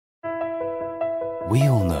We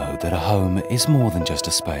all know that a home is more than just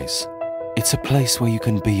a space. It's a place where you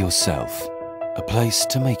can be yourself, a place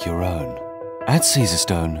to make your own. At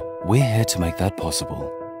Caesarstone, we're here to make that possible.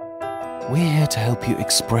 We're here to help you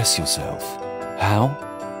express yourself. How?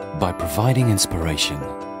 By providing inspiration.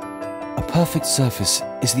 A perfect surface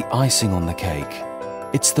is the icing on the cake.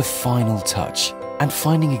 It's the final touch, and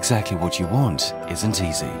finding exactly what you want isn't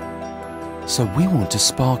easy. So we want to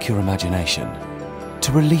spark your imagination,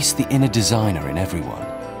 to release the inner designer in everyone.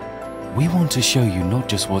 We want to show you not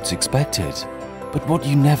just what's expected, but what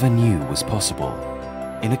you never knew was possible.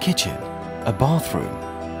 In a kitchen, a bathroom,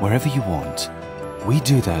 wherever you want. We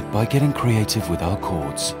do that by getting creative with our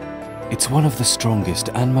Quartz. It's one of the strongest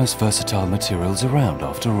and most versatile materials around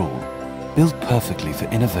after all, built perfectly for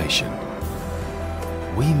innovation.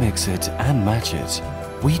 We mix it and match it.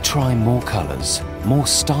 We try more colors, more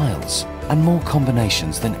styles, and more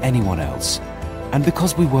combinations than anyone else. And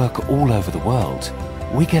because we work all over the world,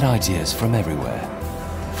 we get ideas from everywhere.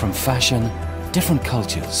 From fashion, different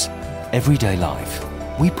cultures, everyday life,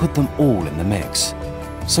 we put them all in the mix.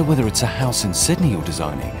 So whether it's a house in Sydney you're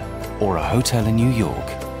designing, or a hotel in New York,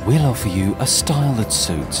 we'll offer you a style that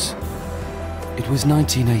suits. It was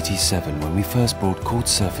 1987 when we first brought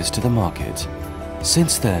Quartz surface to the market.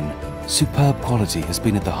 Since then, superb quality has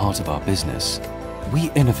been at the heart of our business.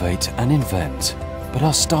 We innovate and invent, but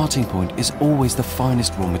our starting point is always the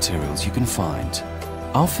finest raw materials you can find.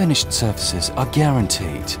 Our finished surfaces are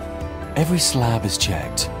guaranteed. Every slab is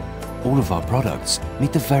checked. All of our products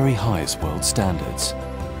meet the very highest world standards.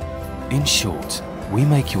 In short, we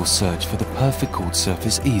make your search for the perfect Quartz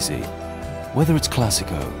surface easy. Whether it's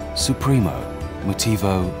Classico, Supremo,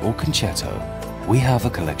 Motivo or Concetto, we have a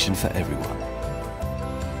collection for everyone.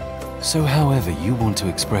 So however you want to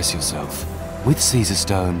express yourself, with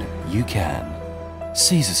Caesarstone you can.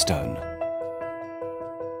 Caesarstone.